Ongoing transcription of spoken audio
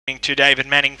To David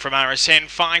Manning from RSN,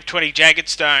 5:20 Jagged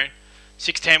Stone,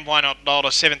 6:10 Why Not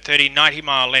Lola, 7:30 90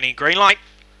 Mile Lenny. Green light.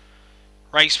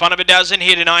 Race 1 of a dozen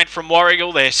here tonight from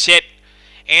Warrigal. They're set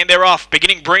and they're off.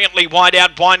 Beginning brilliantly wide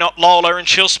out, Why Not Lola, and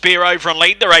she'll spear over and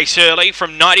lead the race early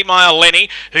from 90 Mile Lenny,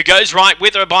 who goes right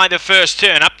with her by the first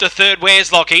turn. Up to third,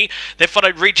 Where's Lockie? They've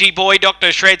followed Ridgy Boy,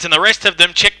 Dr. Shreds, and the rest of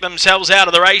them check themselves out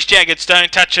of the race. Jagged Stone,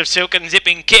 Touch of Silk, and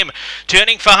Zipping Kim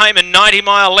turning for home, and 90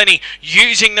 Mile Lenny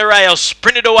using the rails,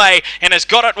 sprinted away and has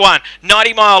got it won.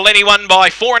 90 Mile Lenny won by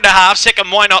 4.5.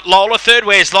 Second, Why Not Lola. Third,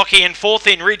 Where's Lockie, and fourth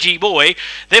in Ridgy Boy.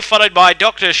 They're followed by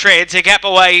Dr. Shreds, a gap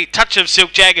away, Touch of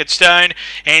Silk, Jagged Stone,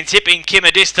 and Zipping Kim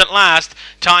a distant last.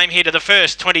 Time here to the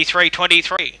first,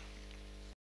 23:23.